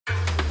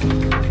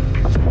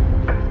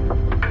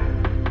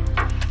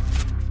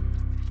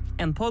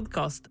En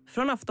podcast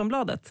från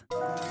Aftonbladet.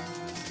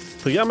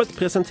 Programmet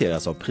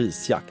presenteras av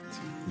Prisjakt.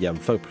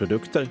 Jämför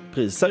produkter,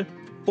 priser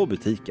och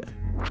butiker.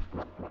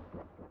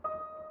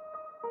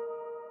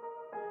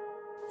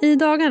 I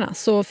dagarna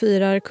så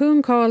firar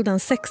kung Carl den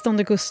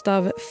XVI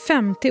Gustaf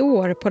 50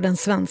 år på den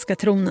svenska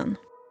tronen.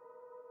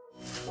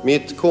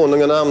 Mitt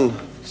konunganamn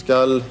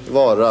skall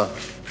vara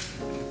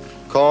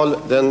Carl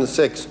den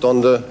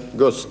XVI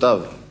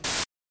Gustaf.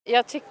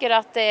 Jag tycker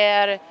att det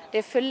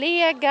är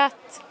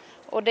förlegat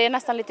och det är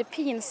nästan lite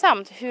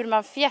pinsamt hur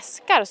man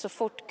fjäskar så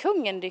fort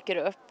kungen dyker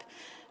upp.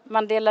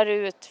 Man delar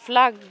ut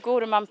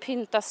flaggor, man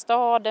pyntar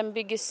staden,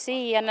 bygger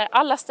scener,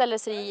 alla ställer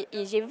sig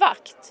i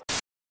givakt.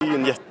 Det är ju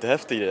en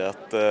jättehäftig grej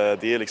att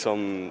det är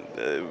liksom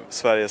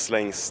Sveriges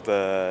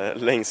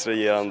längst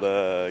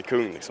regerande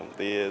kung. Liksom.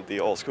 Det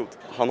är ascoolt.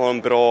 Han har en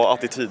bra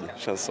attityd,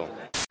 känns det som.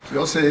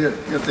 Jag säger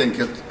helt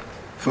enkelt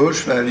för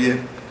Sverige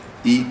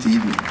i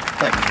tiden.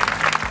 Tack.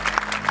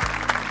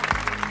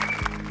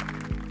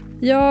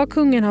 Ja,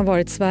 kungen har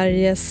varit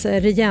Sveriges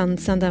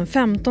regent sedan den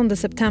 15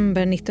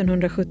 september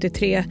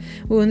 1973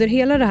 och under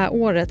hela det här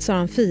året så har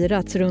han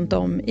firats runt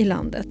om i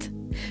landet.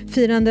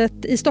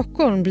 Firandet i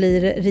Stockholm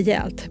blir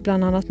rejält,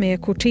 bland annat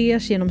med kortege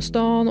genom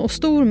stan och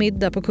stor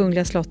middag på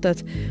Kungliga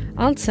slottet.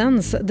 Allt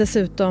sänds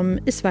dessutom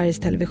i Sveriges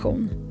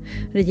Television.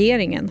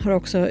 Regeringen har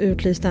också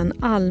utlyst en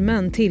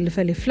allmän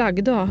tillfällig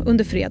flaggdag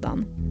under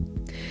fredagen.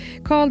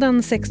 Carl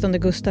den XVI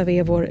Gustaf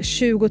är vår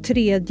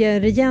 23:e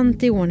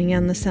regent i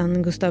ordningen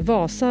sedan Gustav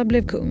Vasa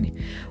blev kung.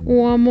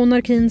 Och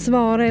monarkins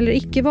vara eller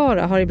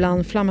icke-vara har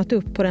ibland flammat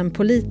upp på den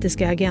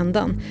politiska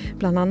agendan,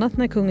 bland annat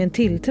när kungen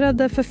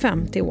tillträdde för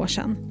 50 år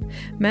sedan.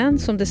 Men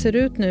som det ser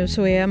ut nu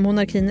så är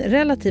monarkin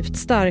relativt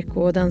stark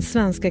och den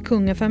svenska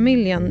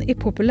kungafamiljen är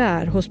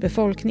populär hos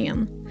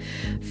befolkningen.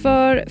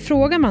 För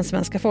frågar man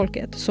svenska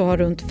folket så har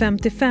runt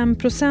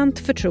 55%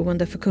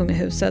 förtroende för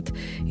kungahuset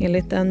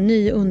enligt en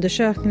ny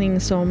undersökning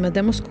som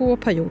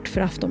Demoskop har gjort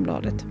för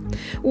Aftonbladet.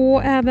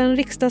 Och även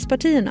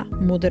riksdagspartierna,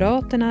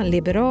 Moderaterna,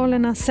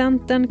 Liberalerna,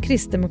 Centern,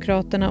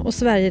 Kristdemokraterna och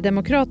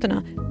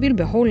Sverigedemokraterna vill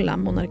behålla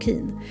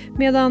monarkin.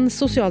 Medan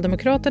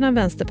Socialdemokraterna,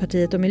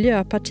 Vänsterpartiet och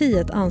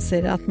Miljöpartiet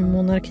anser att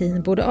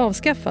monarkin borde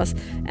avskaffas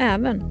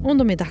även om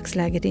de i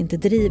dagsläget inte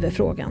driver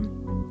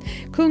frågan.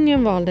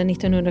 Kungen valde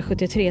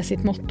 1973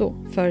 sitt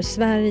motto, för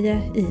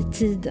Sverige i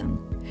tiden.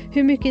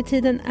 Hur mycket i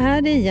tiden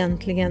är det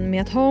egentligen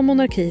med att ha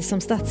monarki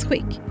som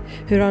statsskick?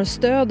 Hur har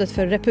stödet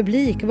för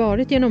republik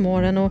varit genom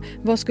åren och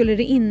vad skulle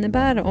det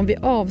innebära om vi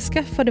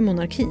avskaffade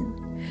monarkin?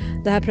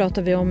 Det här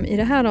pratar vi om i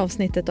det här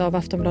avsnittet av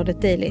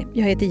Aftonbladet Daily.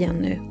 Jag heter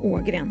Jenny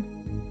Ågren.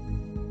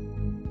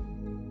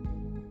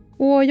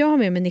 Och jag har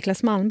med mig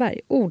Niclas Malmberg,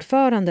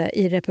 ordförande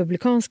i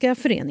Republikanska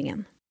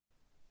föreningen.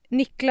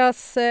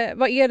 Niclas,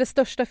 vad är det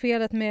största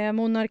felet med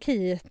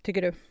monarki,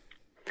 tycker du?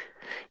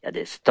 Ja,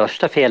 det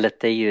största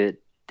felet är ju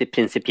det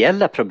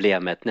principiella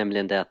problemet,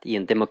 nämligen det att i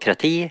en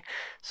demokrati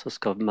så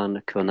ska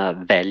man kunna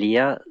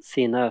välja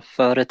sina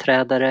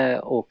företrädare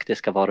och det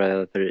ska vara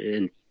över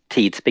en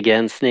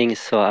tidsbegränsning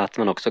så att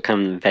man också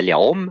kan välja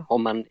om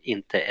man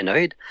inte är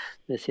nöjd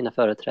med sina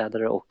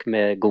företrädare och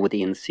med god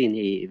insyn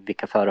i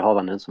vilka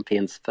förehavanden som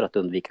finns för att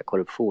undvika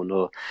korruption.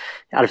 Och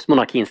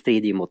arvsmonarkin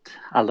strider ju mot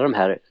alla de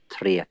här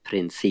 3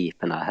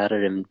 principerna. Här är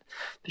det en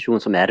person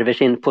som ärver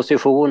sin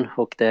position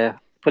och det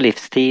på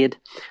livstid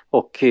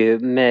och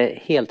med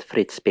helt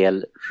fritt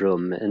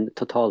spelrum, en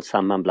total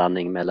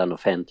sammanblandning mellan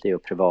offentlig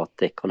och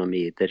privat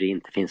ekonomi där det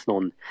inte finns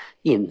någon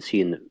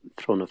insyn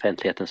från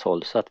offentlighetens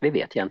håll, så att vi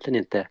vet egentligen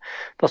inte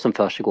vad som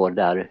försiggår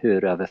där,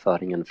 hur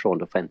överföringen från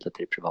det offentliga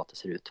till det privata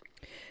ser ut.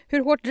 Hur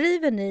hårt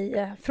driver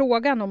ni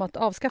frågan om att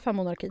avskaffa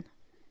monarkin?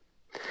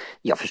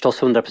 Ja,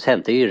 förstås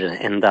 100%. Det är ju den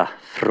enda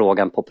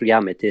frågan på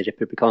programmet. I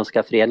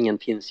Republikanska föreningen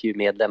finns ju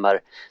medlemmar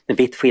med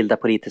vitt skilda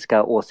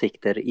politiska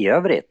åsikter i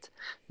övrigt.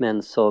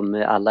 Men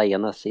som alla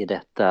enas i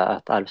detta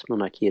att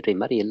arvsmonarki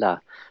rimmar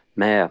illa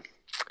med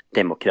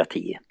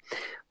demokrati.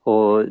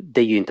 Och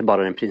det är ju inte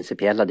bara den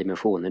principiella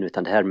dimensionen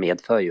utan det här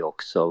medför ju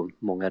också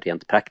många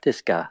rent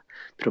praktiska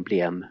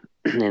problem.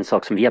 En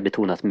sak som vi har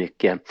betonat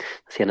mycket den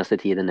senaste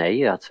tiden är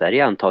ju att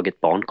Sverige har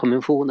antagit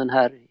barnkonventionen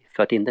här,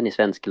 fört in den i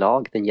svensk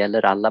lag. Den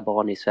gäller alla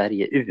barn i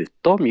Sverige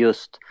utom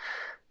just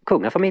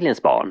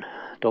kungafamiljens barn.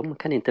 De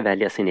kan inte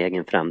välja sin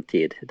egen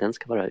framtid. Den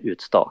ska vara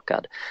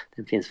utstakad.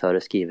 Den finns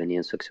föreskriven i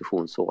en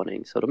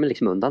successionsordning. Så de är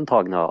liksom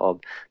undantagna av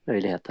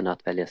möjligheten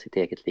att välja sitt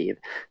eget liv.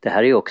 Det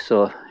här är ju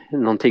också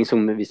någonting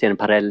som vi ser en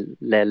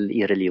parallell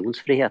i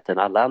religionsfriheten.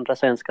 Alla andra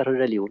svenskar har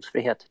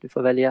religionsfrihet. Du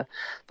får välja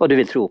vad du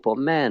vill tro på.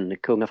 Men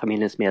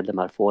kungafamiljens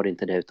medlemmar får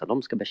inte det utan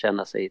de ska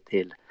bekänna sig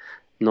till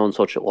någon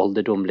sorts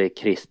ålderdomlig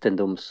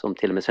kristendom som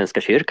till och med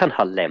Svenska kyrkan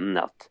har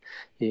lämnat.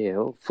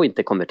 Och får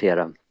inte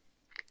konvertera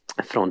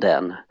från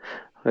den.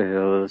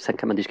 Sen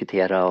kan man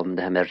diskutera om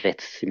det här med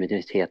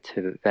rättsimmunitet,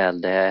 hur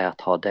väl det är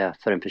att ha det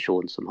för en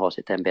person som har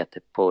sitt ämbete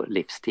på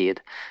livstid.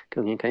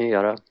 Kungen kan ju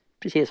göra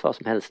precis vad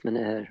som helst men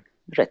är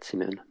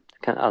rättsimmun.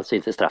 Kan alltså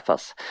inte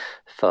straffas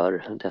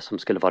för det som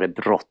skulle vara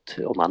brott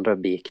om andra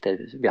begick det.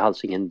 Vi har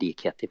alltså ingen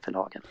likhet inför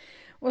lagen.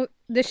 Och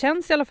det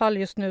känns i alla fall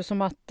just nu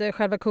som att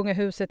själva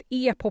kungahuset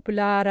är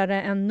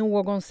populärare än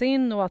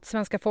någonsin och att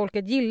svenska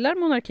folket gillar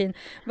monarkin.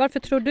 Varför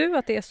tror du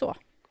att det är så?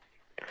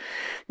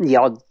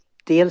 Ja,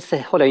 dels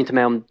håller jag inte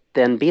med om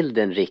den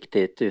bilden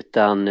riktigt,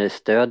 utan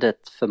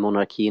stödet för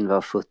monarkin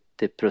var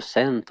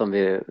 70% om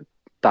vi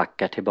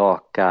backar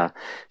tillbaka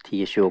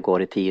 10-20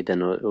 år i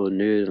tiden, och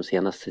nu de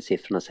senaste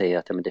siffrorna säger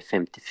att det är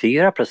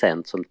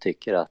 54% som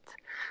tycker att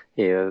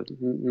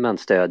man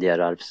stödjer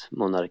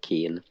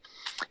arvsmonarkin.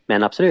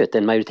 Men absolut,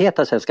 en majoritet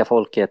av svenska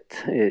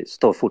folket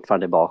står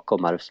fortfarande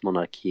bakom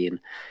arvsmonarkin,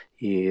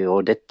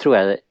 och det tror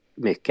jag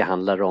mycket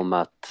handlar om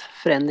att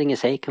förändring i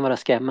sig kan vara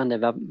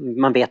skrämmande.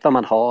 Man vet vad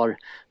man har,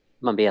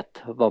 man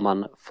vet vad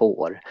man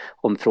får.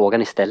 Om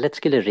frågan istället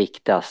skulle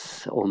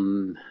riktas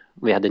om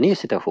vi hade en ny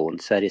situation,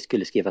 Sverige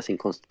skulle skriva sin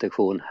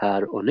konstitution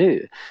här och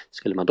nu,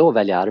 skulle man då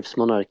välja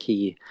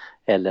arvsmonarki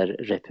eller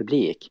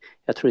republik?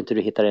 Jag tror inte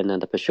du hittar en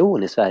enda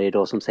person i Sverige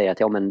då som säger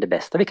att men det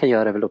bästa vi kan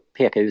göra är väl att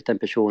peka ut en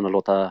person och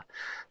låta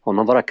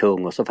honom vara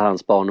kung och så får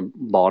hans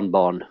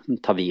barnbarn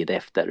ta vid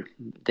efter.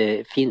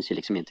 Det finns ju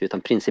liksom inte,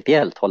 utan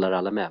principiellt håller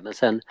alla med. Men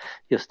sen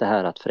just det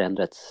här att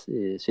förändra ett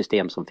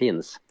system som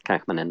finns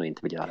kanske man ändå inte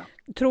vill göra.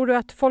 Tror du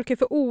att folk är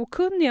för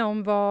okunniga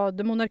om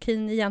vad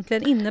monarkin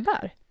egentligen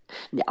innebär?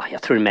 Ja,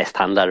 jag tror det mest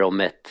handlar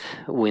om ett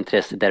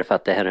ointresse därför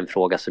att det här är en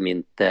fråga som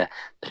inte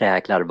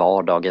präglar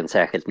vardagen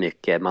särskilt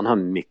mycket. Man har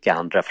mycket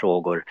andra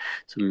frågor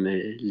som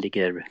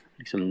ligger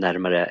liksom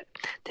närmare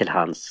till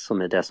hands,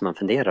 som är det som man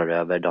funderar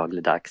över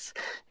dagligdags.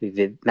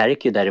 Vi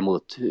märker ju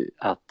däremot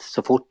att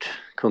så fort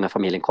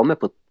kungafamiljen kommer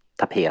på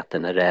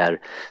tapeten, när det är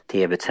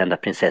tv-utsända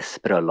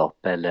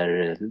prinsessbröllop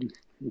eller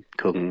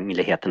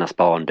kungligheternas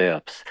barn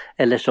döps,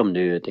 eller som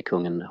nu där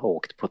kungen har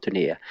åkt på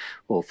turné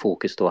och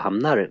fokus då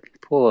hamnar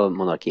på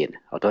monarkin,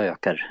 då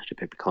ökar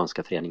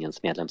republikanska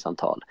föreningens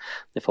medlemsantal.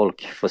 När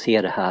folk får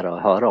se det här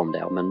och höra om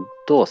det, men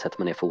då sätter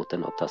man ner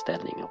foten och tar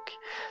ställning, och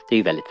det är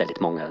ju väldigt, väldigt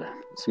många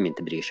som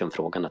inte bryr sig om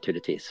frågan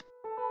naturligtvis.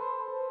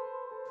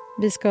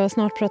 Vi ska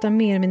snart prata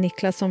mer med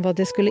Niclas om vad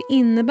det skulle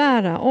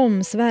innebära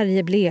om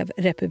Sverige blev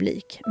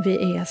republik. Vi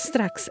är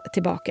strax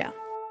tillbaka.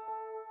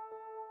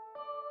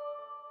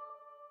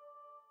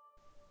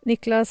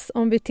 Niclas,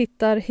 om vi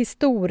tittar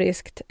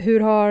historiskt, hur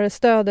har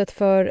stödet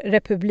för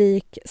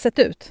republik sett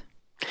ut?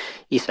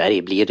 I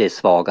Sverige blir det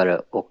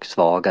svagare och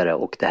svagare,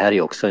 och det här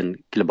är också en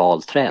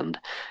global trend.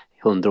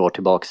 100 år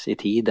tillbaks i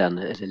tiden,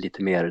 eller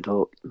lite mer,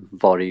 då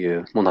var det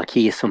ju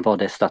monarki som var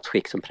det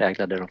statsskick som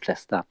präglade de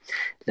flesta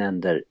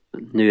länder.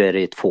 Nu är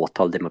det ett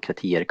fåtal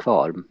demokratier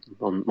kvar.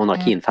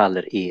 Monarkin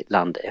faller i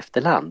land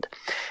efter land.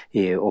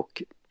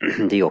 Och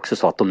det är också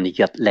så att de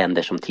nya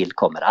länder som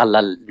tillkommer,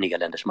 alla nya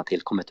länder som har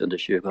tillkommit under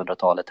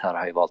 2000-talet här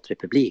har ju valt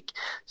republik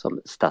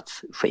som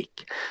statsskick.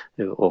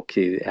 Och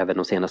även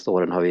de senaste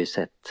åren har vi ju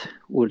sett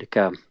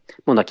olika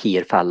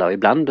monarkier falla, och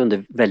ibland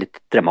under väldigt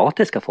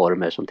dramatiska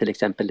former, som till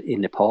exempel i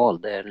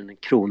Nepal där en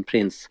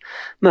kronprins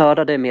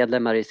mördade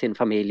medlemmar i sin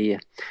familj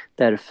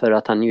därför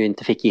att han ju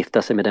inte fick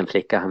gifta sig med den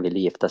flicka han ville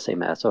gifta sig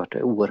med. Så det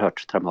var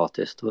oerhört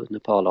dramatiskt, och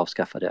Nepal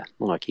avskaffade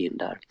monarkin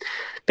där.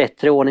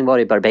 Bättre ordning var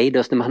i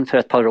Barbados när man för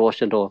ett par år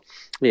sedan då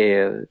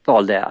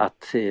valde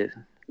att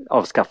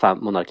avskaffa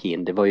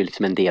monarkin. Det var ju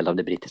liksom en del av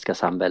det brittiska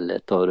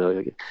samhället,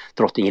 och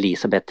drottning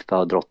Elisabeth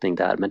var drottning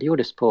där, men det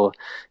gjordes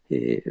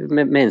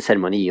med en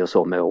ceremoni och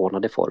så, med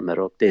ordnade former,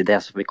 och det är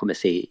det som vi kommer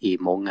se i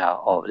många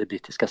av det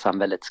brittiska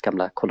samhällets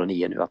gamla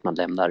kolonier nu, att man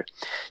lämnar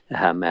det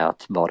här med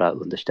att vara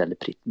underställd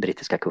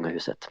brittiska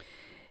kungahuset.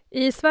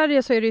 I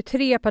Sverige så är det ju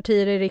 3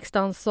 partier i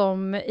riksdagen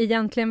som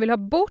egentligen vill ha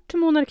bort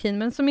monarkin,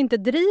 men som inte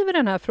driver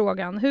den här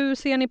frågan. Hur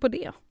ser ni på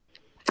det?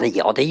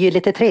 Ja, det är ju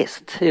lite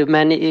trist,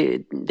 men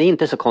det är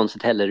inte så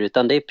konstigt heller,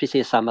 utan det är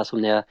precis samma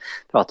som när jag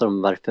pratar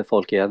om varför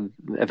folk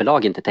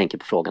överlag inte tänker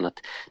på frågan, att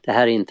det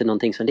här är inte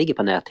någonting som ligger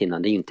på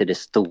näthinnan, det är inte det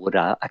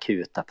stora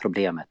akuta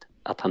problemet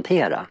att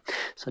hantera.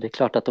 Så det är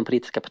klart att de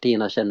politiska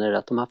partierna känner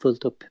att de har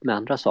fullt upp med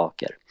andra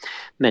saker.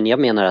 Men jag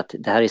menar att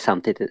det här är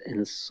samtidigt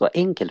en så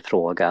enkel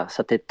fråga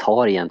så att det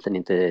tar egentligen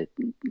inte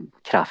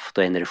kraft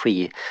och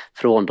energi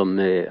från de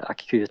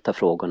akuta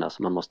frågorna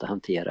som man måste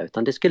hantera,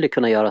 utan det skulle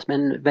kunna göras med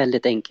en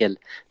väldigt enkel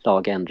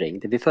lagändring.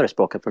 Det vi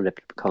förespråkar från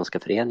Republikanska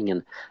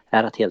föreningen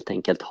är att helt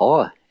enkelt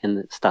ha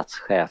en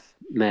statschef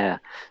med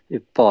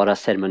bara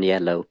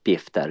ceremoniella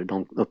uppgifter,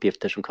 de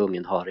uppgifter som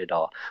kungen har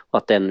idag, och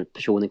att den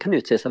personen kan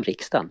utses av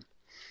riksdagen.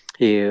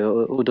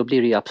 Och då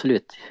blir det ju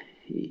absolut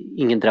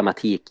ingen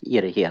dramatik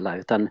i det hela,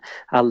 utan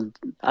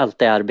allt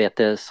det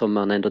arbete som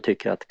man ändå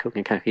tycker att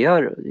kungen kanske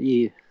gör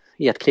i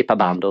att klippa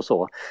band och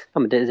så,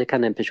 men det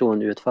kan en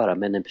person utföra,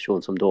 men en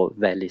person som då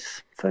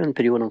väljs för en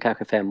period om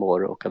kanske 5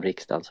 år och av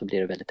riksdagen, så blir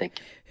det väldigt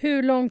enkelt.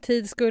 Hur lång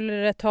tid skulle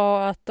det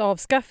ta att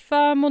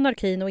avskaffa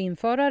monarkin och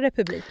införa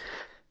republik?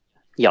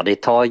 Ja,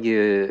 det tar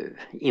ju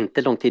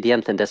inte lång tid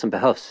egentligen. Det som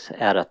behövs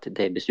är att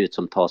det är beslut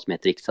som tas med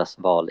ett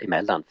riksdagsval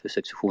emellan. För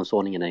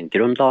successionsordningen är en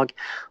grundlag,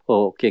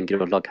 och en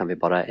grundlag kan vi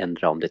bara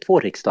ändra om det är 2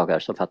 riksdagar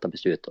som fattar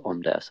beslut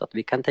om det. Så att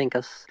vi kan tänka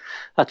oss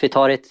att vi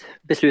tar ett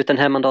beslut den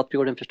här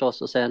mandatperioden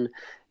förstås, och sen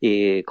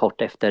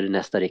kort efter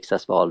nästa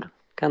riksdagsval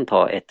kan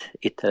ta ett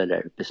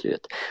ytterligare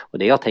beslut. Och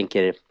det jag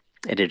tänker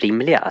är det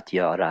rimliga att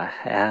göra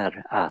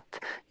är att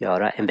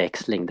göra en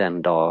växling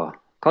den dag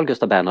Carl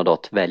Gustaf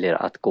Bernadotte väljer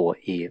att gå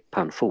i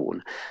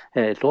pension.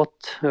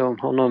 Låt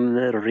honom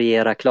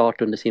regera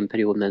klart under sin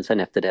period, men sen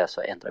efter det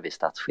så ändrar vi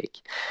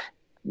statsskick.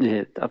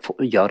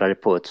 Göra det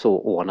på ett så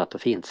ordnat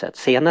och fint sätt.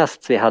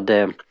 Senast vi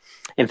hade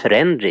en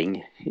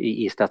förändring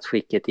i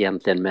statsskicket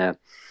egentligen med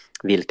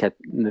vilka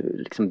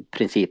liksom,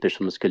 principer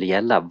som skulle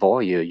gälla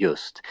var ju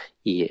just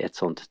i ett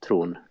sånt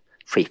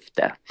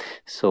tronskifte.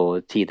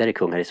 Så tidigare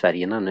kungar i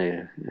Sverige innan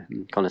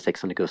Karl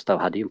XVI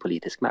Gustaf hade ju en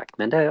politisk makt,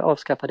 men det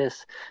avskaffades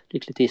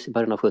lyckligtvis i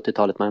början av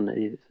 70-talet. Man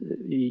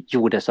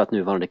gjorde så att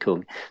nuvarande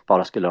kung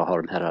bara skulle ha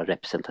de här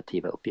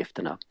representativa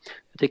uppgifterna.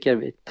 Jag tycker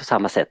vi på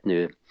samma sätt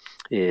nu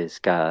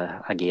ska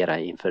agera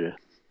inför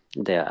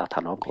det att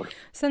han avgår.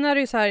 Sen är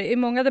det ju så här, i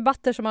många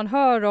debatter som man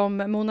hör om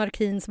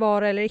monarkins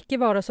vara eller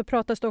icke-vara så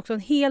pratas det också en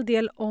hel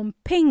del om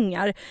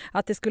pengar.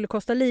 Att det skulle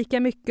kosta lika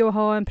mycket att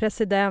ha en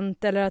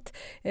president eller att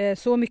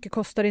så mycket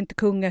kostar inte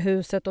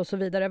kungahuset och så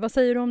vidare. Vad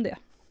säger du om det?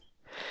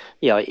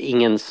 Ja,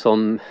 ingen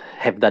som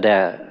hävdar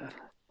det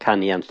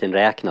kan egentligen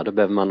räkna. Då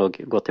behöver man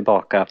nog gå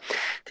tillbaka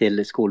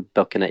till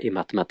skolböckerna i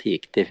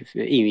matematik. Det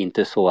är ju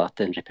inte så att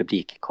en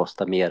republik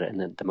kostar mer än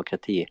en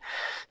demokrati.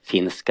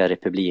 Finska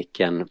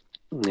republiken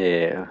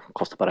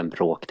kostar bara en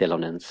bråkdel av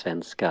den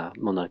svenska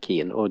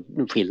monarkin, och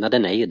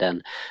skillnaden är ju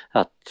den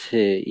att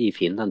i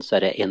Finland så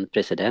är det en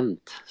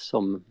president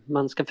som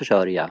man ska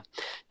försörja.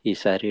 I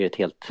Sverige är det ett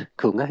helt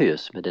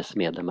kungahus med dess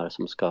medlemmar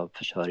som ska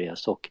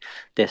försörjas, och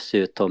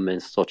dessutom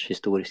en sorts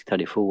historisk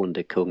tradition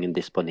där kungen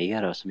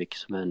disponerar så mycket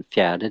som en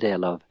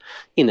fjärdedel av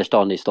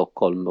innerstan i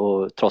Stockholm,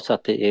 och trots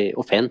att det är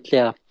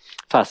offentliga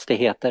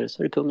fastigheter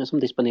så är det kungen som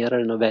disponerar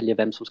den och väljer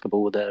vem som ska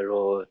bo där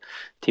och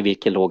till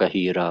vilken låga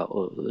hyra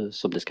och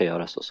som det ska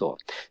göras och så.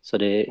 Så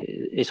det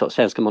är så.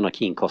 Svenska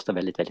monarkin kostar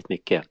väldigt, väldigt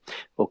mycket,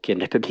 och en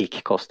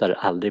republik kostar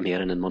aldrig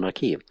mer än en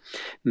monarki.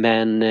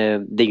 Men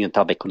det är ju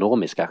inte av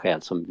ekonomiska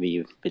skäl som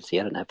vi vill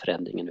se den här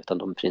förändringen, utan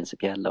de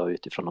principiella och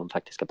utifrån de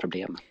faktiska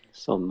problem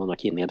som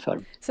monarkin medför.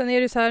 Sen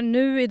är det så här,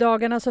 nu i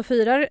dagarna så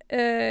firar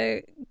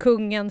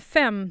kungen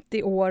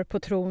 50 år på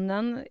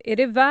tronen. Är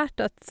det värt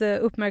att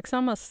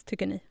uppmärksammas,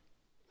 tycker ni?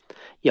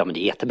 Ja, men det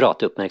är jättebra att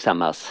det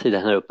uppmärksammas.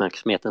 Den här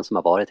uppmärksamheten som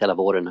har varit hela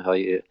våren har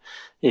ju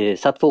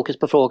satt fokus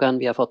på frågan.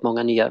 Vi har fått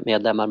många nya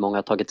medlemmar, många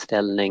har tagit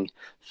ställning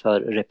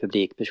för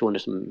republik, personer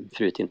som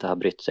förut inte har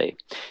brytt sig.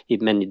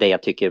 Men det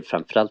jag tycker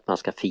framförallt man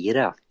ska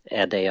fira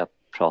är det jag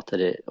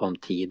pratade om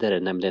tidigare,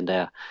 nämligen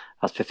det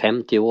att för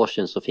 50 år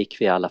sedan så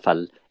fick vi i alla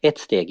fall ett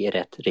steg i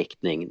rätt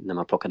riktning när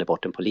man plockade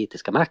bort den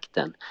politiska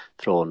makten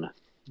från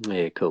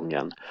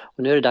kungen.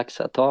 Och nu är det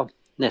dags att ta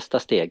nästa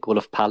steg.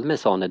 Olof Palme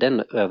sa när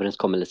den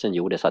överenskommelsen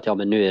gjordes att ja,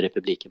 men nu är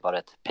republiken bara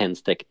ett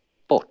pennstreck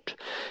bort.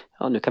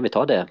 Ja, nu kan vi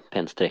ta det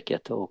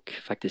pennstrecket och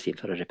faktiskt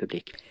införa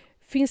republik.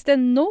 Finns det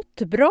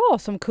något bra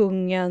som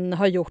kungen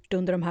har gjort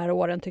under de här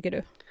åren, tycker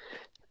du?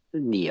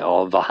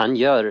 Ja, vad han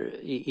gör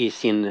i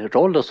sin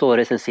roll och så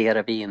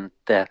recenserar vi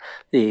inte.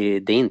 Det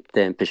är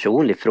inte en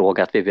personlig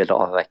fråga att vi vill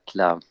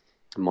avveckla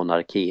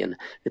monarkin,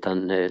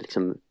 utan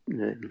liksom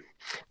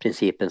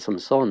principen som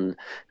sån.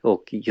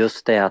 Och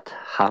just det att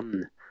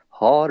han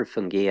har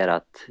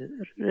fungerat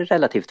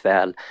relativt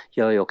väl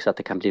gör ju också att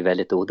det kan bli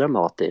väldigt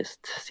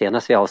odramatiskt.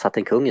 Senast vi avsatt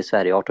en kung i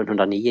Sverige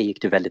 1809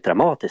 gick det väldigt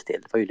dramatiskt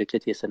till. Det var ju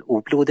lyckligtvis en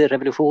oblodig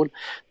revolution,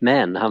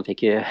 men han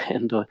fick ju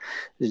ändå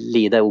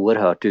lida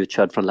oerhört,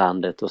 utkörd från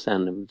landet och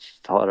sen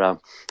fara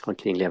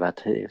omkring, leva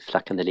ett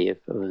flackande liv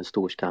och en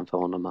stor skam för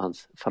honom och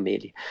hans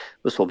familj.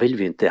 Och så vill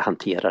vi inte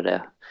hantera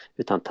det,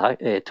 utan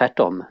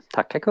tvärtom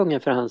tacka kungen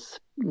för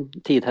hans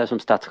tid här som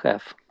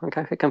statschef. Han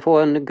kanske kan få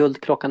en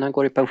guldklocka när han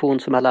går i pension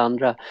som alla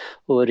andra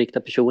och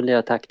rikta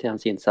personliga tack till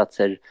hans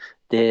insatser.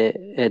 Det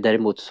är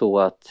däremot så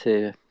att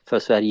för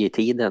Sverige i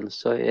tiden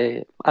så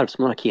är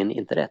arvsmonarkin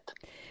inte rätt.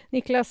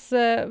 Niclas,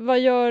 vad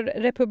gör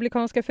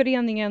Republikanska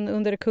föreningen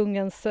under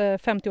kungens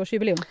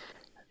 50-årsjubileum?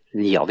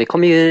 Ja, vi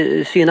kommer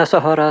ju synas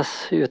och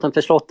höras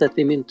utanför slottet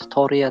vid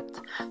Mynttorget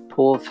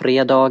på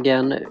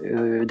fredagen,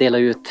 dela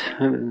ut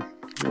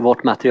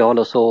vårt material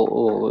och så,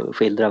 och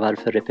skildra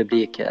varför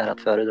republik är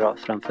att föredra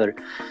framför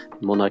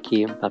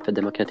monarki, varför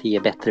demokrati är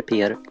bättre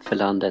PR för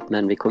landet.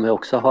 Men vi kommer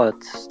också ha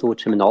ett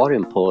stort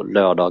seminarium på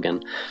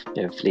lördagen.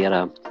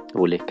 Flera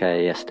olika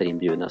gäster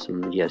inbjudna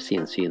som ger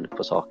sin syn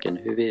på saken,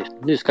 hur vi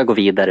nu ska gå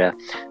vidare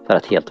för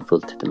att helt och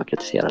fullt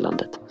demokratisera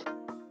landet.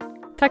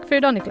 Tack för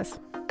idag, Niclas.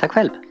 Tack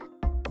själv.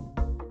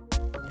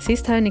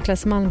 Sist här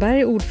Niclas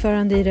Malmberg,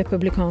 ordförande i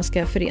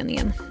Republikanska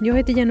föreningen. Jag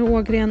heter Jenny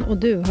Ågren och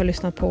du har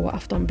lyssnat på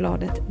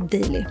Aftonbladet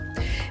Daily.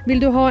 Vill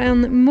du ha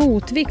en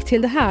motvikt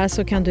till det här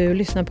så kan du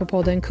lyssna på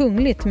podden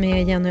Kungligt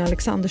med Jenny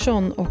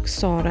Alexandersson och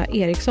Sara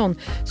Eriksson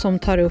som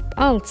tar upp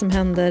allt som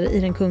händer i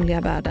den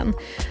kungliga världen.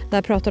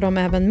 Där pratar de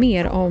även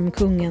mer om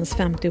kungens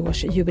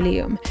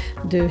 50-årsjubileum.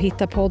 Du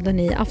hittar podden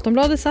i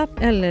Aftonbladets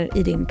app eller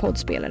i din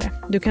poddspelare.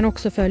 Du kan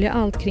också följa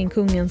allt kring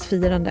kungens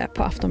firande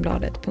på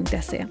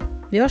aftonbladet.se.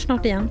 Vi hörs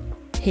snart igen.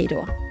 Hej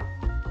då!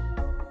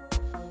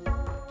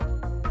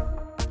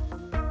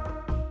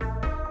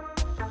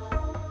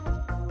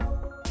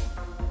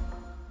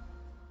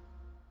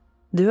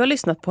 Du har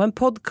lyssnat på en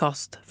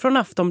podcast från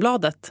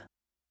Aftonbladet.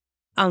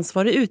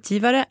 Ansvarig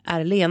utgivare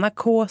är Lena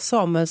K.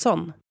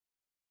 Samuelsson.